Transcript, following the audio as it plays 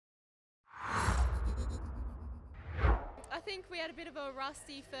think we had a bit of a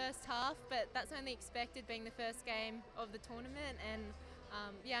rusty first half, but that's only expected being the first game of the tournament. And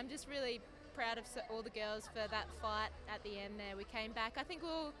yeah, I'm just really proud of all the girls for that fight at the end there. We came back, I think we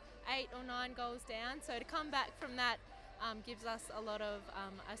were 8 or 9 goals down, so to come back from that gives us a lot of,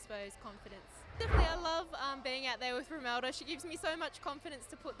 I suppose, confidence. Definitely, I love being out there with Romelda. She gives me so much confidence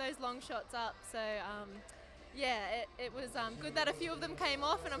to put those long shots up. So yeah, it was good that a few of them came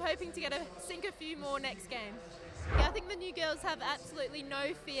off, and I'm hoping to sink a few more next game. Yeah, I think the new girls have absolutely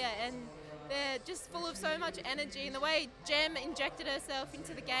no fear, and they're just full of so much energy. And the way Jem injected herself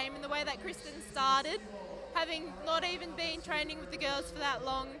into the game, and the way that Kristen started, having not even been training with the girls for that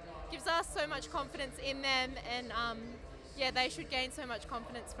long, gives us so much confidence in them, and yeah, they should gain so much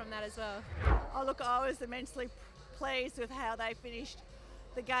confidence from that as well. Oh look, I was immensely pleased with how they finished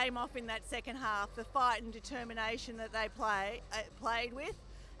the game off in that second half. The fight and determination that they played with,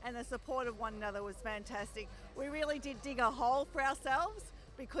 and the support of one another was fantastic. We really did dig a hole for ourselves,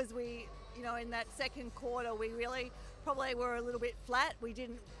 because we, in that second quarter, we really probably were a little bit flat. We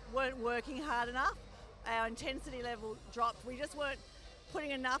weren't working hard enough. Our intensity level dropped. We just weren't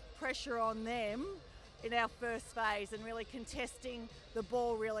putting enough pressure on them in our first phase and really contesting the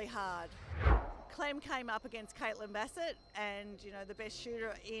ball really hard. Clem came up against Caitlin Bassett, and the best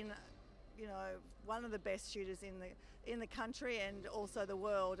shooter in, one of the best shooters in the country and also the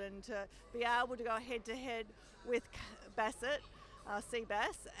world, and to be able to go head to head with Bassett,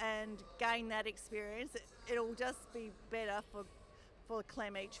 Seabass, and gain that experience, it'll just be better for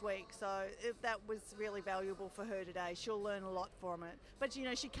Clem each week. So that was really valuable for her today. She'll learn a lot from it. But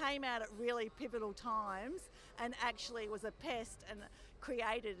she came out at really pivotal times and actually was a pest and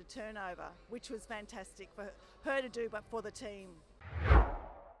created a turnover, which was fantastic for her to do, but for the team.